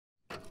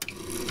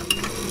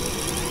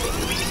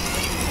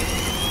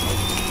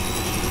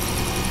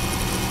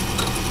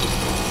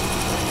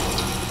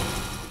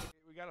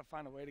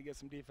find a way to get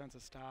some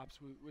defensive stops.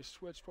 We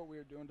switched what we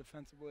were doing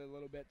defensively a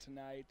little bit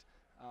tonight,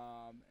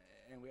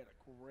 and we had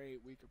a great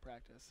week of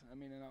practice. I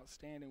mean, an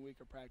outstanding week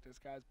of practice.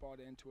 Guys bought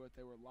into it.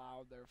 They were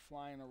loud. They were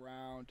flying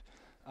around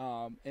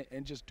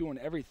and just doing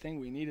everything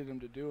we needed them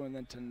to do. And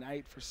then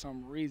tonight, for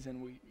some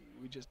reason,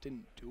 we just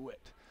didn't do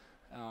it.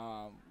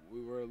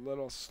 We were a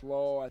little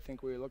slow. I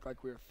think we looked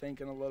like we were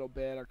thinking a little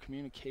bit. Our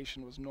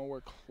communication was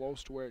nowhere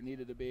close to where it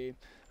needed to be.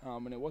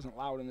 And it wasn't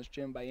loud in this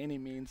gym by any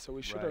means, so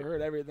we should have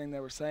heard everything they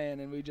were saying,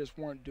 and we just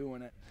weren't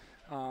doing it.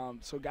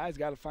 So guys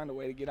got to find a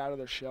way to get out of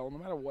their shell. No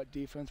matter what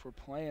defense we're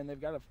playing,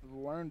 they've got to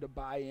learn to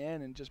buy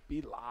in and just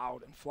be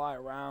loud and fly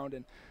around.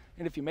 And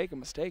if you make a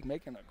mistake,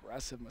 make an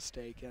aggressive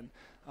mistake. And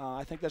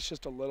I think that's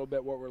just a little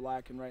bit what we're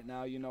lacking right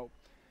now. You know,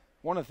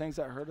 one of the things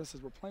that hurt us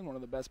is we're playing one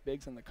of the best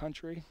bigs in the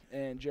country,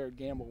 and Jared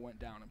Gamble went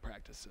down in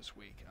practice this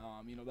week.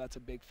 You know, that's a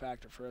big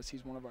factor for us.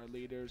 He's one of our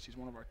leaders. He's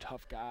one of our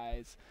tough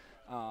guys,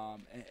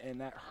 and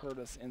that hurt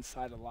us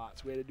inside a lot.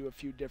 So we had to do a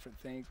few different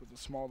things with a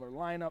smaller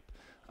lineup.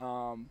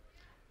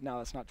 Now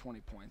that's not 20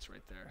 points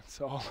right there.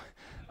 So,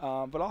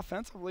 but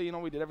offensively, you know,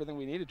 we did everything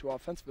we needed to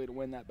offensively to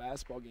win that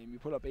basketball game. You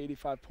put up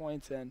 85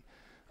 points, and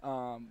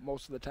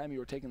most of the time you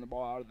were taking the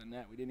ball out of the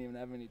net. We didn't even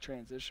have any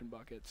transition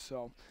buckets.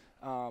 So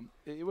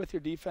with your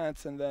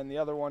defense, and then the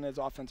other one is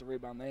offensive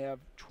rebound. They have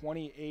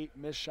 28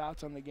 missed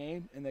shots on the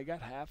game, and they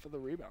got half of the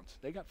rebounds.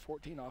 They got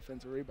 14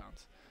 offensive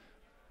rebounds.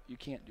 You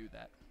can't do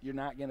that. You're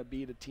not going to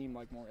beat a team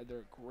like Moore. They're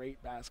a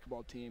great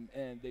basketball team,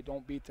 and they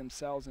don't beat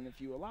themselves, and if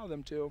you allow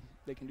them to,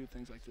 they can do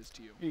things like this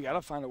to you. You got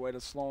to find a way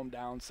to slow them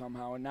down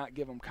somehow and not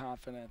give them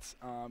confidence.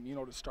 You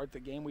know, to start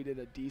the game, we did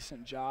a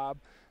decent job.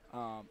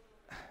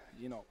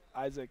 You know,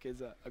 Isaac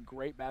is a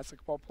great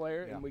basketball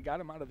player, and we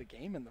got him out of the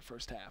game in the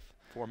first half.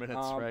 4 minutes,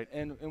 right?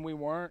 And we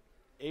weren't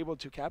able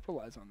to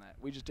capitalize on that.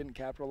 We just didn't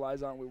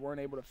capitalize on it. We weren't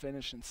able to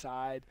finish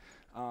inside.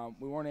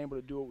 We weren't able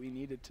to do what we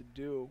needed to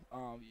do.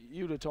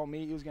 You'd have told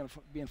me he was going to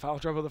be in foul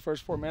trouble the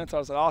first 4 minutes. I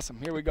was like, awesome,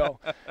 here we go.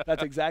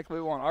 That's exactly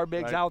what we want. Our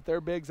big's out, their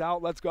big's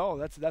out. Let's go.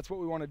 That's what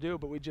we want to do.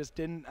 But we just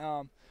didn't.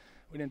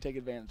 We didn't take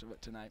advantage of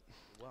it tonight.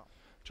 Wow.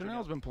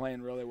 Janelle's been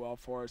playing really well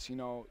for us. You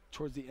know,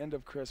 towards the end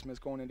of Christmas,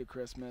 going into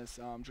Christmas,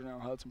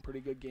 Janelle held some pretty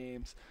good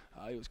games.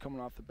 He was coming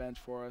off the bench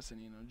for us,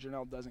 and, you know,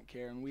 Janelle doesn't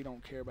care, and we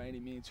don't care by any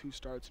means who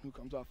starts and who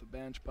comes off the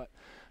bench. But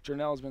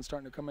Janelle's been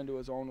starting to come into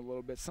his own a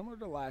little bit, similar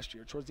to last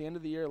year. Towards the end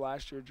of the year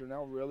last year,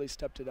 Janelle really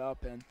stepped it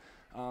up, and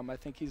I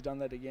think he's done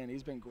that again.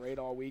 He's been great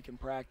all week in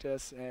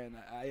practice, and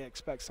I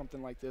expect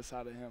something like this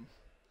out of him.